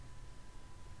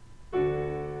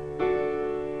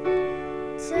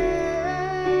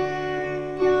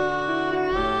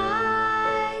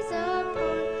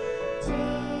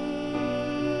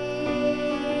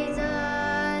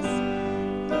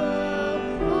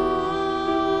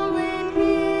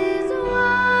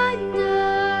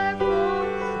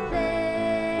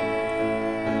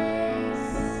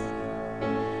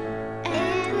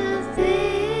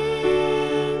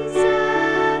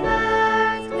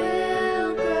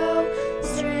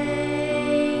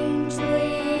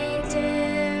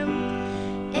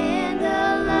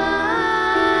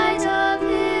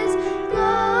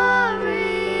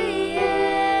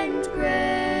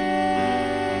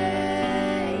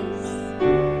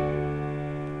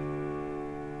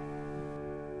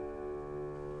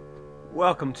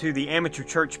Welcome to the Amateur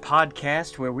Church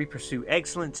Podcast, where we pursue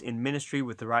excellence in ministry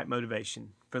with the right motivation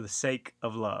for the sake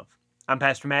of love. I'm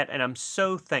Pastor Matt, and I'm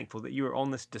so thankful that you are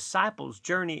on this disciples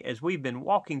journey as we've been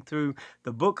walking through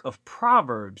the book of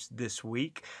Proverbs this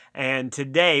week. And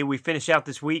today we finish out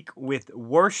this week with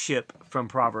worship from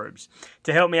Proverbs.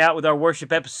 To help me out with our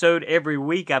worship episode every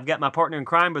week, I've got my partner in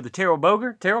crime, Brother Terrell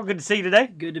Boger. Terrell, good to see you today.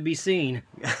 Good to be seen.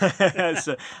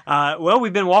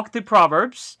 We've been walking through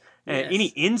Proverbs. Yes. Any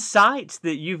insights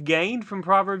that you've gained from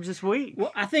Proverbs this week?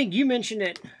 Well, I think you mentioned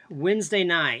it Wednesday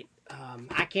night.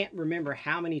 I can't remember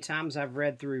how many times I've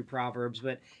read through Proverbs,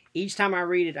 but each time I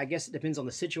read it, I guess it depends on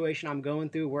the situation I'm going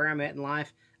through, where I'm at in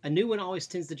life. A new one always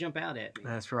tends to jump out at me.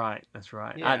 That's right. That's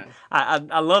right. Yeah.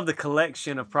 I love the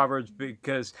collection of Proverbs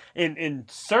because in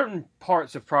certain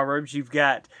parts of Proverbs, you've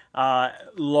got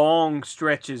long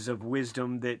stretches of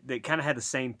wisdom that kind of have the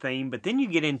same theme. But then you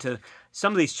get into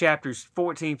some of these chapters,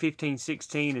 14, 15,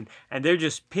 16, and they're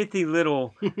just pithy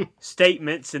little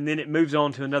statements, and then it moves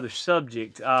on to another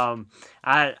subject.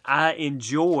 I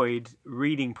enjoyed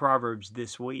reading Proverbs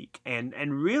this week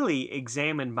and really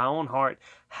examined my own heart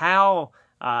how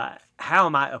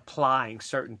am I applying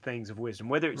certain things of wisdom,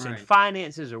 whether it's in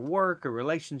finances or work or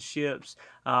relationships,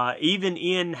 even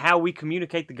in how we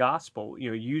communicate the gospel,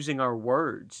 using our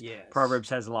words. Yes. Proverbs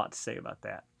has a lot to say about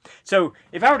that. So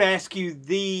if I were to ask you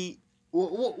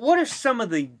what are some of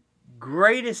the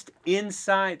greatest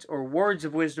insights or words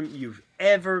of wisdom you've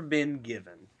ever been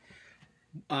given?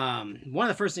 One of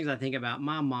the first things I think about,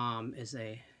 my mom is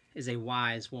a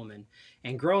wise woman,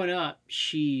 and growing up,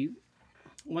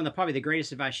 probably the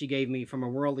greatest advice she gave me from a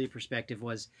worldly perspective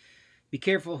was, be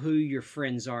careful who your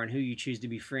friends are and who you choose to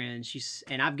be friends.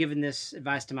 And I've given this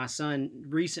advice to my son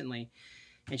recently,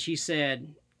 and she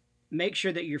said, make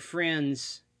sure that your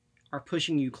friends are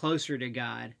pushing you closer to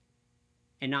God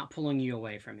and not pulling you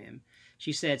away from Him.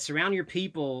 She said, surround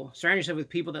yourself with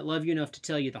people that love you enough to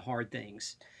tell you the hard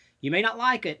things. You may not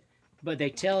like it, but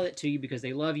they tell it to you because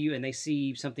they love you and they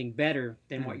see something better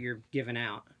than what you're giving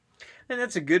out. And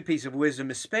that's a good piece of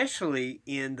wisdom, especially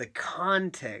in the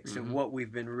context of what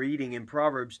we've been reading in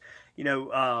Proverbs.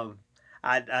 I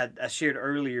shared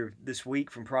earlier this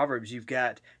week from Proverbs, you've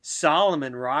got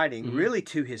Solomon writing really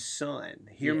to his son.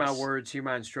 Hear my words, hear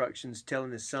my instructions,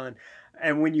 telling his son.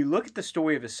 And when you look at the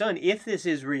story of his son, if this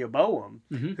is Rehoboam,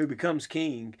 who becomes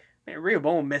king, man,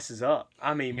 Rehoboam messes up.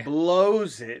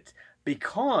 Blows it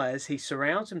because he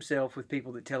surrounds himself with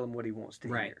people that tell him what he wants to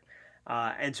hear.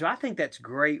 And so I think that's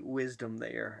great wisdom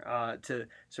there, to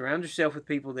surround yourself with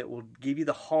people that will give you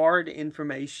the hard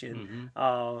information.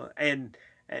 And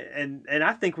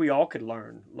I think we all could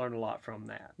learn a lot from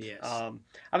that. Yes.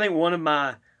 I think one of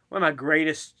my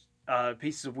greatest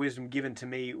pieces of wisdom given to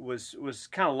me was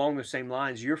kind of along the same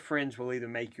lines. Your friends will either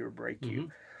make you or break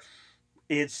you.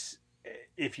 It's,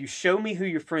 if you show me who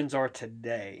your friends are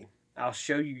today, I'll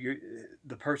show you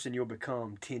the person you'll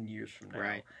become 10 years from now.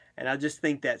 Right. And I just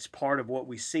think that's part of what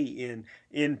we see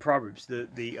in Proverbs,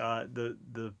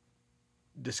 the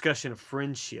discussion of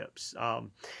friendships.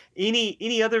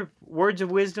 Any other words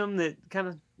of wisdom that kind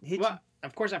of hit you? Well,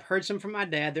 of course, I've heard some from my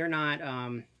dad. They're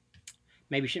not,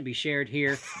 maybe shouldn't be shared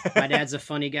here. My dad's a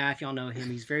funny guy. If y'all know him,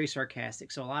 he's very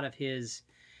sarcastic. So a lot of his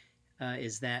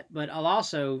is that. But I'll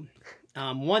also,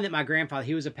 one that my grandfather,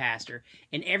 he was a pastor,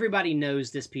 and everybody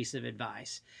knows this piece of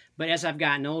advice. But as I've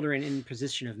gotten older and in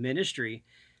position of ministry,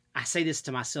 I say this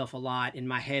to myself a lot in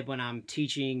my head when I'm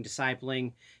teaching,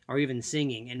 discipling, or even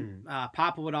singing. And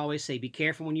Papa would always say, be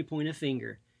careful when you point a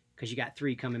finger, because you got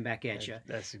three coming back at you.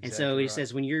 That's exactly and so he right.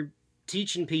 says, when you're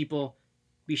teaching people,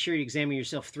 be sure to examine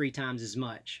yourself 3 times as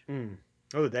much.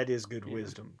 Oh, that is good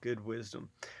wisdom. Good wisdom.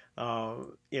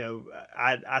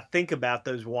 I think about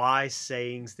those wise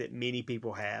sayings that many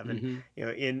people have. And,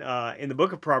 in the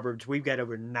book of Proverbs, we've got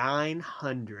over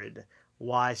 900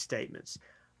 wise statements.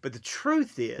 But the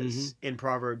truth is, in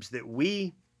Proverbs, that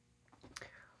we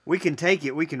can take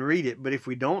it, we can read it, but if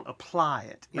we don't apply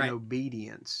it in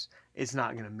obedience, it's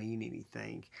not going to mean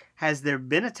anything. Has there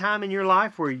been a time in your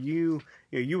life where you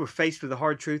were faced with a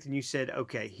hard truth and you said,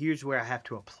 okay, here's where I have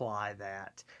to apply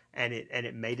that, and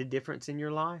it made a difference in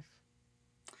your life?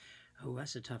 Oh,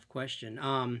 that's a tough question.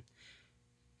 One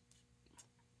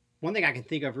thing I can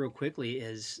think of real quickly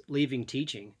is leaving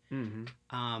teaching.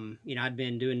 I'd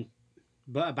been doing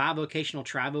bivocational,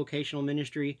 trivocational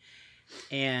ministry,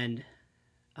 and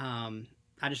I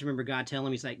just remember God telling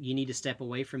me, He's like, you need to step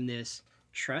away from this.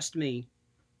 Trust me.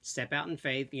 Step out in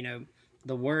faith.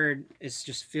 The Word is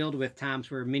just filled with times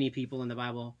where many people in the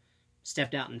Bible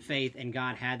stepped out in faith, and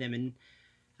God had them. And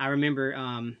I remember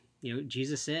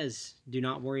Jesus says, do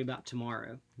not worry about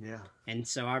tomorrow. Yeah. And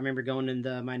so I remember going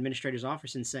into my administrator's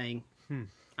office and saying,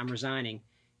 I'm resigning.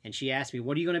 And she asked me,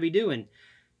 what are you going to be doing?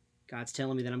 God's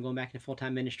telling me that I'm going back into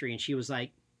full-time ministry. And she was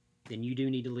like, then you do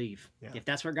need to leave. Yeah. If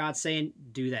that's what God's saying,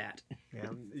 do that.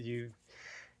 Yeah,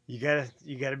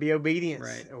 you gotta be obedient,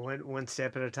 right. one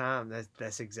step at a time.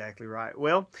 That's exactly right.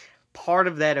 Well, part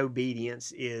of that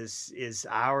obedience is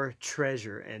our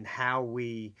treasure, and how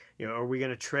we, are we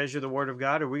going to treasure the Word of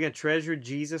God, or are we going to treasure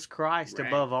Jesus Christ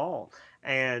above all?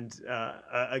 And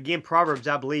again, Proverbs,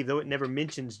 I believe, though it never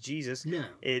mentions Jesus,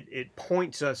 it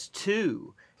points us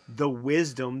to the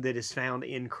wisdom that is found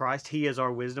in Christ. He is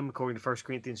our wisdom, according to 1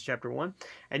 Corinthians chapter 1.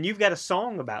 And you've got a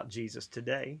song about Jesus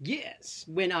today. Yes.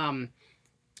 When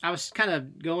I was kind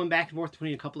of going back and forth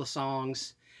between a couple of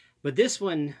songs, but this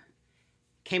one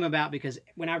came about because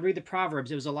when I read the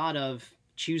Proverbs, it was a lot of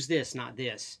choose this, not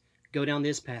this. Go down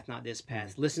this path, not this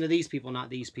path. Listen to these people, not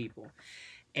these people.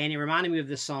 And it reminded me of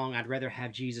this song, I'd Rather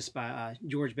Have Jesus, by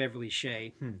George Beverly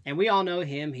Shea. And we all know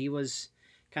him. He was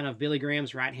kind of Billy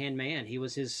Graham's right-hand man. He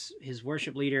was his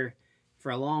worship leader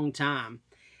for a long time.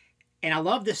 And I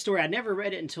love this story. I never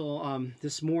read it until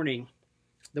this morning.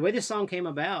 The way this song came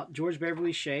about, George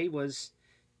Beverly Shea was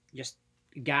just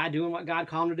a guy doing what God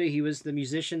called him to do. He was the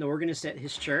musician, the organist at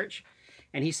his church.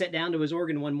 And he sat down to his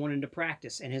organ one morning to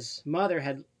practice. And his mother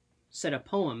had said a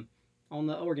poem on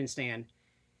the organ stand.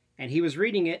 And he was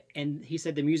reading it, and he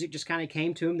said the music just kind of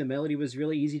came to him. The melody was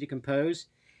really easy to compose.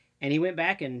 And he went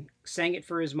back and sang it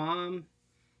for his mom.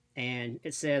 And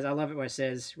it says, I love it what it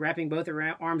says, wrapping both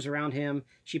arms around him,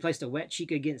 she placed a wet cheek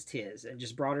against his. It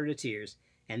just brought her to tears.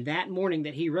 And that morning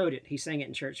that he wrote it, he sang it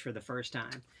in church for the first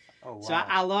time. Oh, wow. So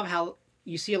I love how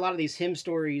you see a lot of these hymn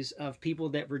stories of people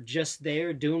that were just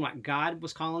there doing what God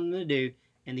was calling them to do.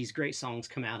 And these great songs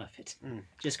come out of it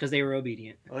just because they were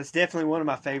obedient. Well, it's definitely one of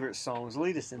my favorite songs.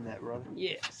 Lead us in that, brother.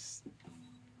 Yes.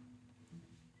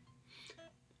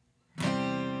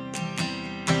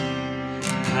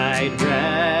 I'd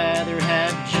rather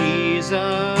have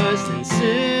Jesus than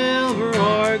silver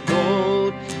or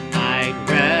gold. I'd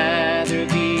rather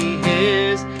be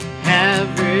his, have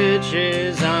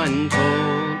riches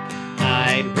untold.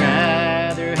 I'd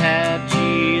rather have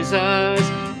Jesus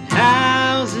than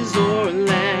houses or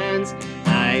lands.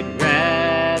 I'd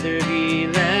rather be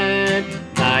led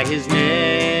by his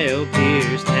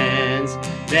nail-pierced hands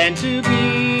than to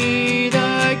be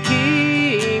the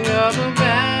king of a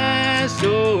vast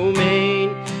domain,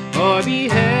 or be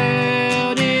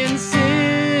held in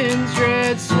sin's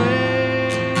dread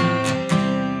sway.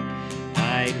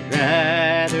 I'd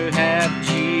rather have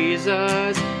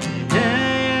Jesus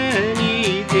than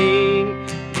anything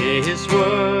this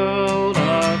world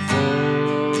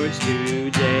affords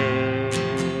today.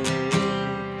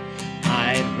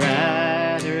 I'd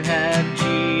rather have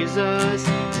Jesus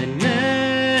than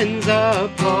men's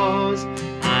applause.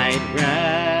 I'd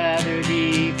rather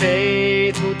be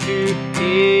faithful to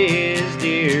his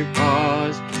dear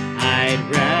cause. I'd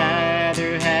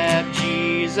rather have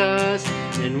Jesus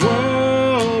than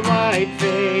worldwide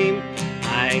fame.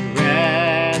 I'd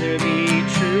rather be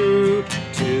true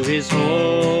to his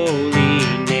holy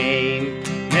name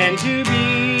than to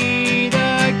be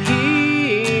the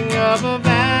king of a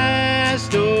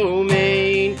vast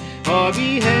domain, or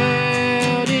be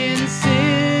held in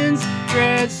sin's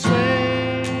dread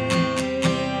sway.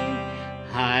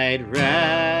 I'd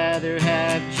rather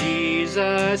have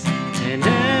Jesus than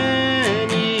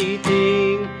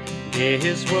anything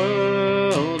this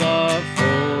world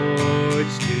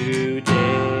affords today.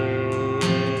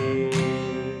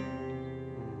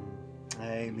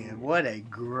 Amen. What a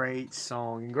great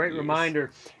song and great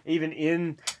reminder, even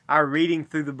in our reading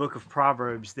through the book of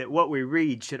Proverbs, that what we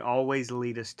read should always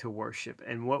lead us to worship,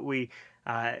 and what we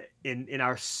in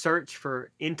our search for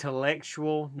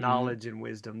intellectual knowledge and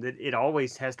wisdom, that it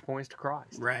always has to point us to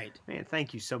Christ. Right. Man,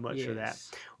 thank you so much for that.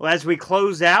 Well, as we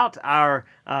close out our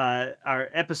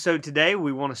episode today,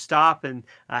 we want to stop and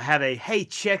have a hey,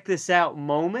 check this out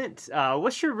moment.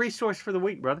 What's your resource for the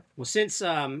week, brother? Well, since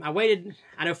I waited,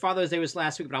 I know Father's Day was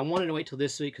last week, but I wanted to wait till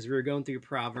this week because we were going through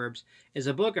Proverbs. Is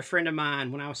a book a friend of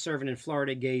mine when I was serving in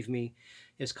Florida gave me.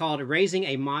 It's called Raising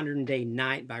a Modern Day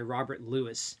Knight by Robert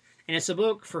Lewis. And it's a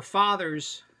book for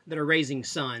fathers that are raising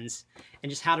sons and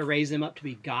just how to raise them up to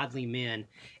be godly men.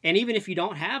 And even if you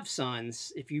don't have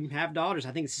sons, if you have daughters,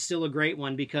 I think it's still a great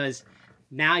one because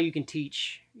now you can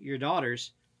teach your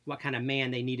daughters what kind of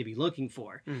man they need to be looking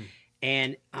for.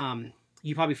 And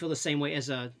you probably feel the same way as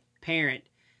a parent.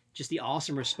 just the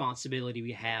awesome responsibility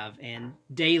we have. And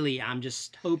daily, I'm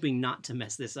just hoping not to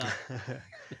mess this up.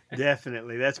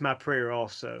 Definitely. That's my prayer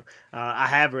also. I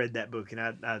have read that book, and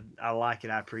I like it.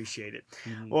 I appreciate it.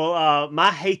 Mhm. Well,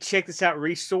 my Hey, Check This Out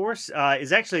resource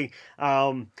is actually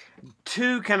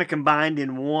two kind of combined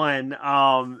in one.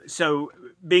 So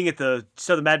being at the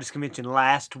Southern Baptist Convention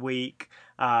last week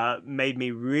made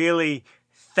me really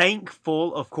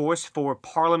thankful, of course, for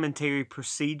parliamentary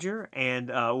procedure and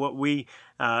what we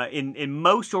in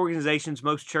most organizations,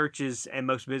 most churches, and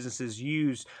most businesses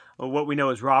use what we know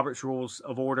as Robert's Rules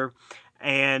of Order.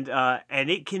 And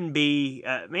it can be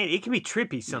man, it can be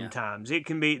trippy sometimes. It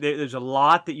can be there's a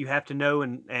lot that you have to know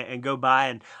and go by,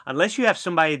 and unless you have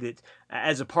somebody that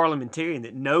as a parliamentarian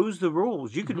that knows the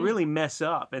rules, you could really mess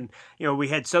up. And we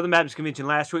had Southern Baptist Convention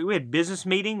last week. We had business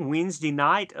meeting Wednesday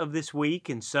night of this week,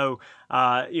 and so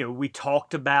we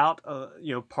talked about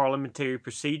parliamentary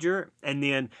procedure, and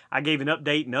then I gave an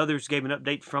update, and others gave an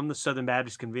update from the Southern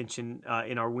Baptist Convention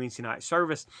in our Wednesday night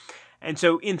service. And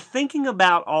so, in thinking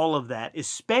about all of that,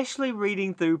 especially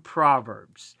reading through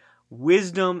Proverbs,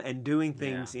 wisdom and doing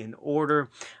things in order,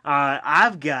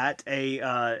 I've got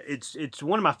it's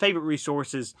one of my favorite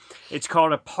resources. It's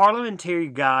called A Parliamentary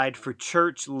Guide for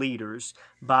Church Leaders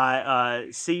by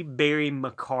C. Barry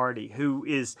McCarty, who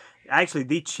is actually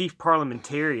the chief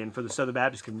parliamentarian for the Southern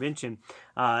Baptist Convention.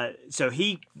 So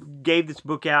he gave this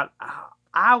book out.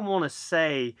 I want to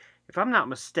say, if I'm not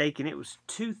mistaken, it was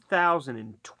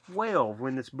 2012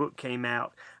 when this book came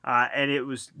out, and it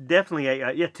was definitely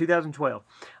 2012.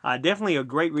 Definitely a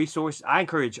great resource. I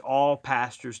encourage all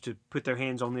pastors to put their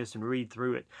hands on this and read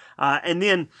through it. And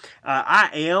then I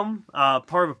am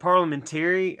part of a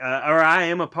parliamentary, or I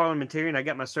am a parliamentarian. I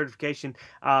got my certification,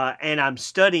 and I'm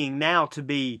studying now to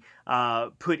be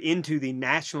put into the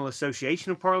National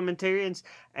Association of Parliamentarians,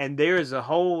 and there is a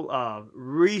whole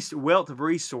wealth of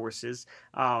resources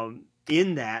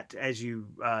in that as you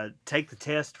take the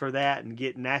test for that and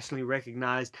get nationally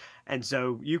recognized. And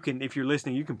so you can, if you're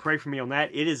listening, you can pray for me on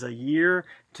that. It is a 1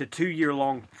 to 2 year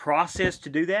long process to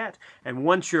do that, and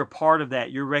once you're a part of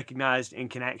that, you're recognized and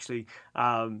can actually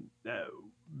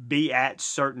be at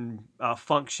certain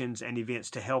functions and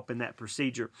events to help in that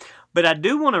procedure. But I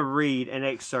do want to read an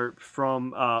excerpt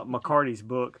from McCarty's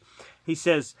book. He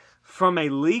says, from a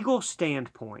legal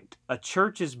standpoint, a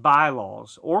church's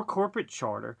bylaws or corporate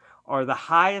charter are the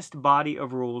highest body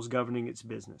of rules governing its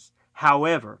business.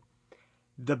 However,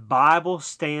 the Bible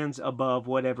stands above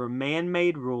whatever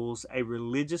man-made rules a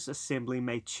religious assembly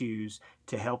may choose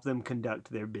to help them conduct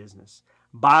their business.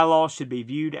 Bylaws should be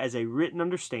viewed as a written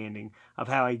understanding of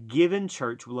how a given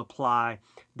church will apply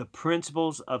the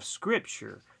principles of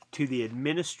Scripture to the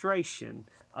administration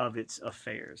of its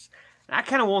affairs. And I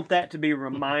kind of want that to be a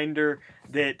reminder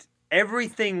that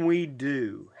everything we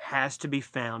do has to be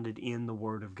founded in the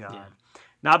Word of God. Yeah.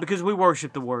 Not because we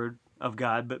worship the Word of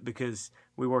God, but because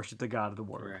we worship the God of the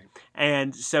Word. Right.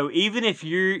 And so even if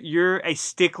you're a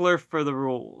stickler for the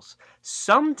rules,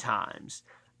 sometimes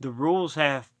the rules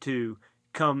have to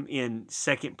come in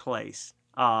second place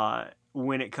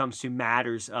when it comes to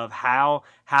matters of how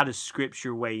does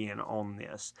Scripture weigh in on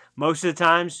this. Most of the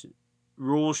times,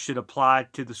 rules should apply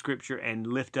to the Scripture and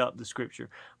lift up the Scripture.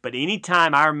 But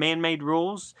anytime our man-made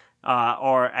rules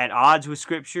are at odds with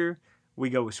Scripture, we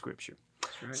go with Scripture.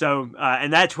 That's right. So,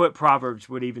 and that's what Proverbs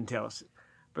would even tell us.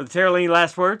 Brother Terrell, any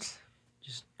last words?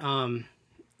 Just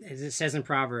as it says in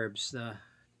Proverbs, the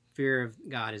fear of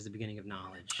God is the beginning of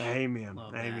knowledge. Amen.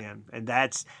 Amen. And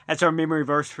that's our memory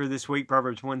verse for this week,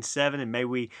 Proverbs 1:7, and may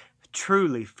we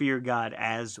truly fear God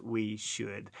as we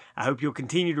should. I hope you'll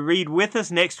continue to read with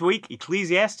us next week,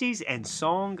 Ecclesiastes and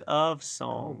Song of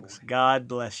Songs. God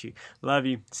bless you. Love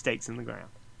you. Stakes in the ground.